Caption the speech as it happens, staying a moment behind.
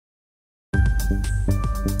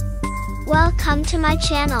Welcome to my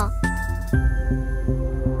channel.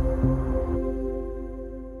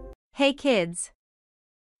 Hey kids!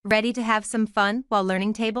 Ready to have some fun while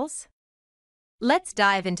learning tables? Let's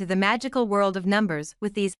dive into the magical world of numbers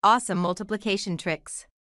with these awesome multiplication tricks.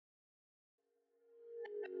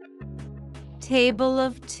 Table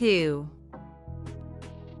of 2.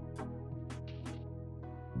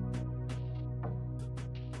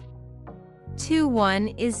 2 1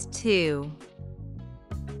 is 2.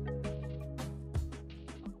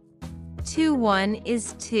 2 1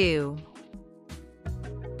 is 2.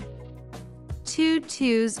 2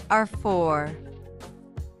 2s are 4.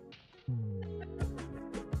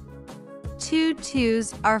 2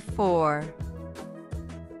 2s are 4.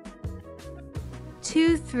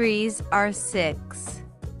 2 3s are 6.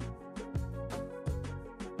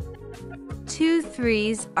 2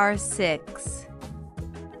 3s are 6.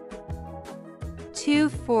 2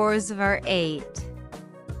 4s are 8.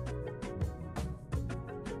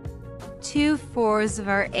 2 4s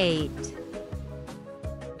are 8.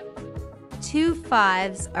 2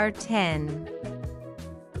 5s are 10.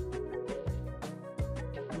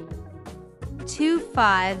 2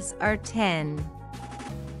 5s are 10.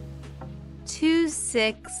 2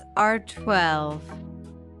 6 are 12.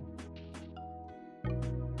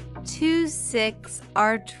 2 6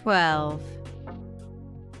 are 12.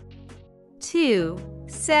 2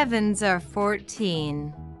 7s are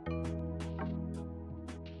 14.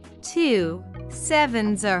 2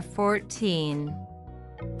 7s are 14.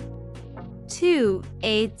 2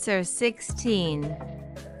 8s are 16.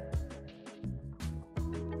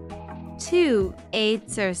 2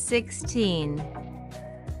 8s are 16.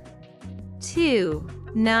 2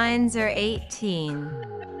 9s are 18.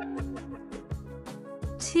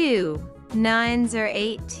 2 9s are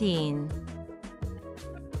 18.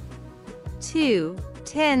 2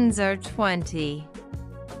 10s are 20.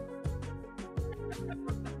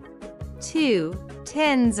 2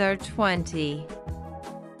 10s are 20.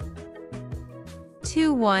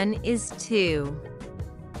 2 1 is 2.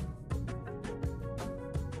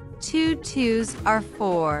 2 2s are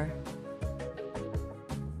 4.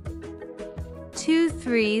 2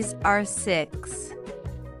 3s are 6.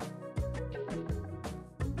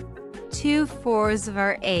 2 4s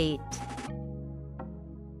are 8.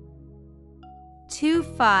 2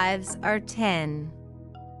 5s are 10.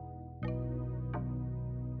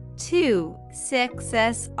 2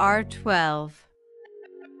 6s are 12.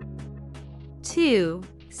 2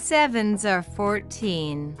 7s are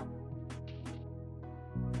 14.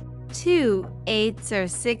 2 8s are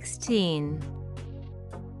 16.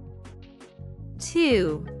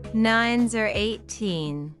 2 9s are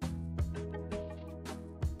 18.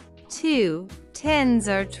 2 10s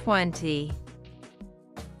are 20.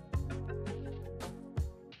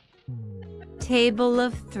 Table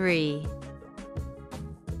of 3.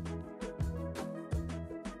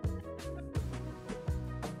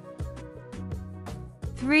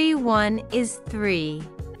 3 1 is 3.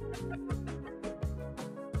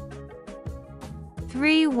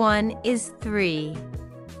 3 1 is 3.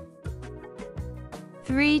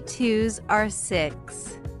 3 2s are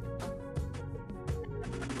 6.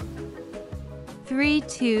 3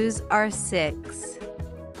 2s are 6.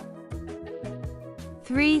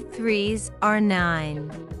 3 3s are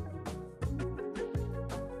 9.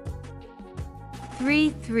 3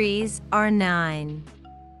 3s are 9.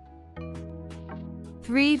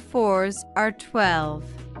 3 4s are 12.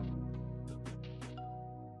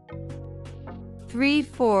 3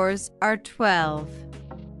 4s are 12.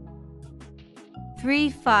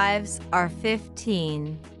 3 5s are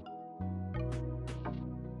 15.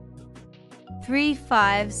 3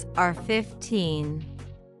 5s are 15.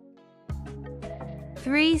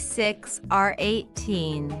 3 6 are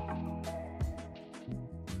 18.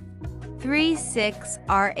 3 6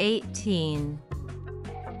 are 18.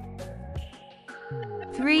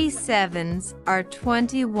 3 7s are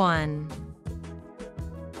 21.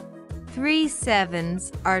 3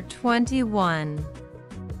 7s are 21.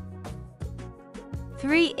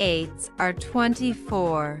 3 8s are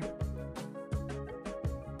 24.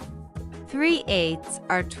 3 8s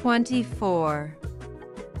are 24.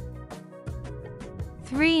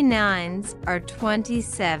 3 9s are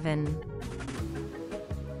 27.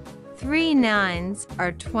 3 9s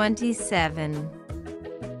are 27.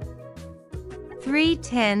 3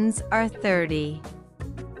 10s are 30.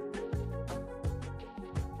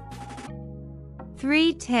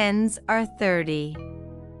 3 10s are 30.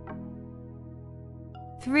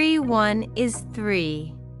 3 1 is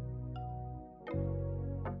 3.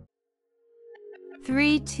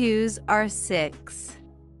 3 2s are 6.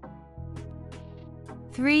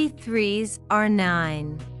 3 3s are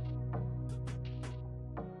 9.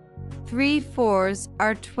 3 4s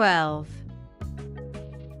are 12.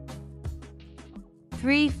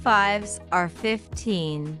 3 5s are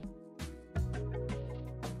 15.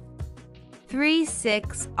 3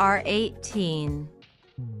 6 are 18.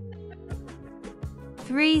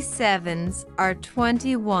 3 7s are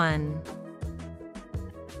 21.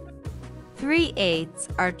 3 8s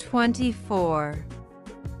are 24.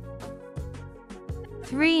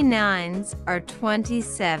 3 9s are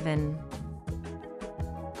 27.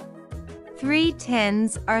 3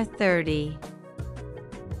 10s are 30.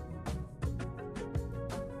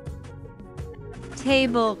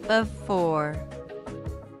 Table of 4.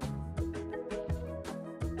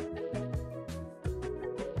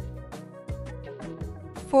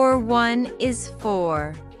 4 1 is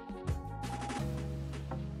 4.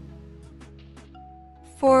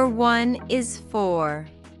 4 1 is 4.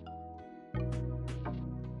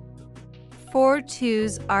 4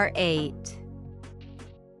 2s are 8.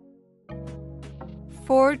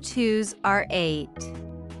 4 2s are 8.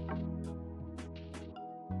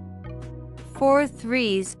 4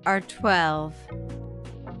 3s are 12.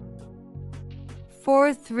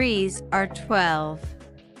 4 3s are 12.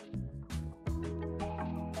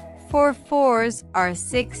 4 4s are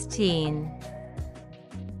 16.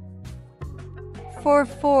 4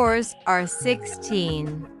 4s are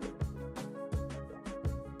 16.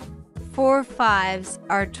 4 5s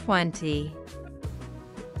are 20.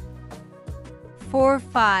 4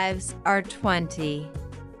 5s are 20.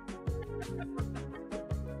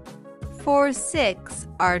 4 6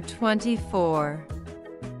 are 24.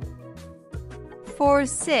 4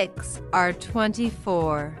 6 are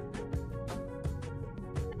 24.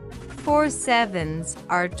 4 7s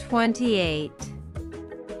are 28.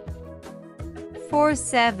 4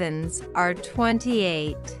 7s are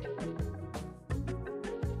 28.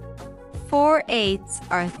 4 8s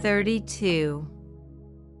are 32.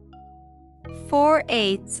 4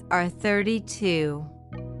 8s are 32.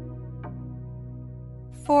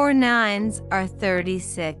 4 9s are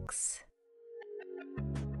 36.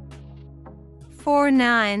 4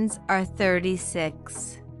 9s are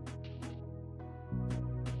 36.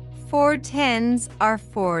 4 10s are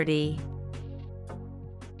 40.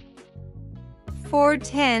 4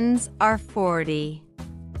 10s are 40.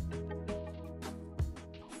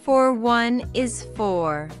 4 1 is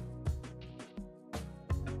 4.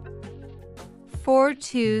 4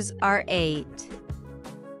 2s are 8.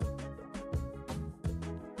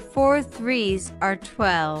 4 3s are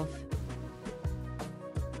 12.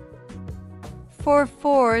 4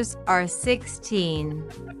 4s are 16.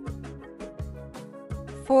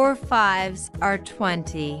 4 5s are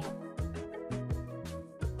 20.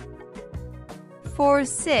 4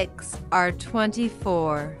 6 are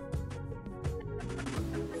 24.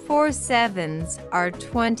 4 7s are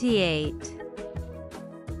 28.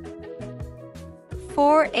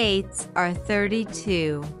 4 8s are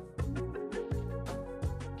 32.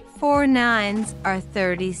 4 9s are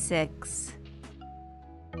 36.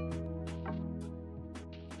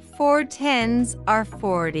 4 10s are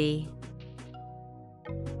 40.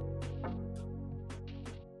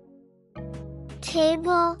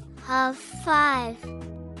 Table of 5.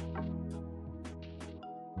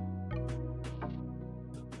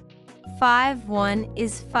 5 1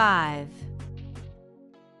 is 5.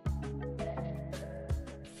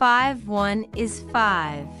 5 1 is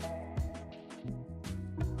 5.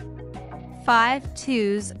 5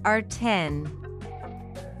 2s are 10.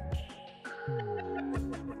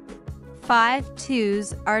 5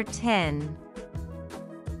 2s are 10.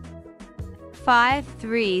 5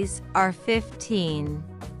 3s are 15.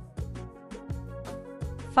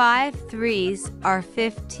 5 3s are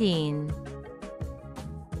 15.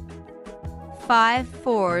 5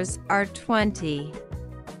 4s are 20.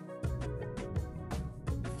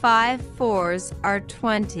 5 4s are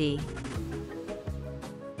 20.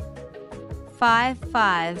 5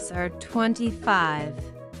 5s are 25.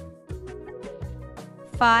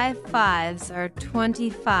 5 5s are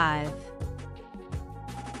 25.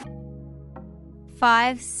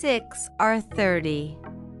 5 6 are 30.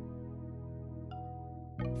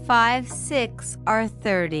 5 6 are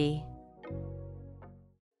 30.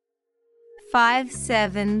 5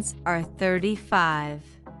 7s are 35.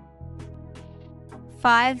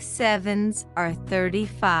 5 7s are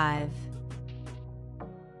 35.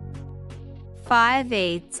 5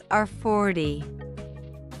 8s are 40.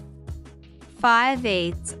 5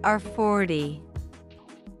 8s are 40.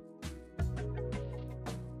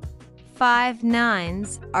 5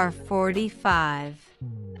 9s are 45.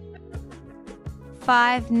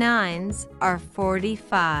 5 9s are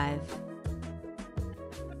 45.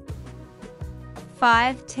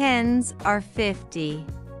 5 tens are 50.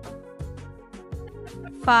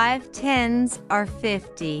 5 tens are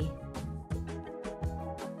 50.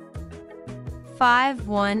 5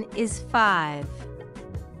 1 is 5.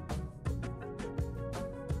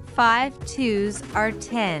 5 twos are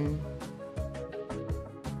 10.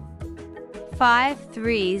 5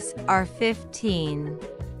 threes are 15.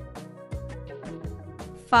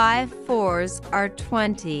 5 fours are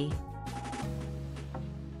 20.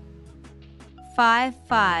 5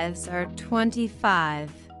 fives are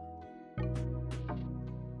 25.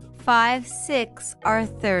 5 6 are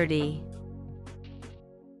 30.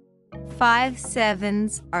 5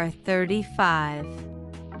 sevens are 35.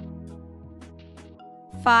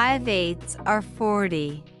 5 eights are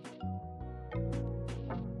 40.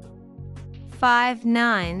 5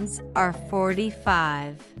 nines are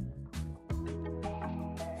 45.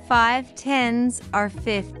 5 tens are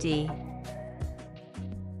 50.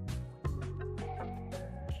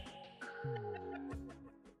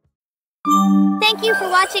 Thank you for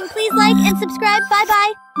watching. Please like and subscribe.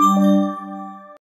 Bye-bye.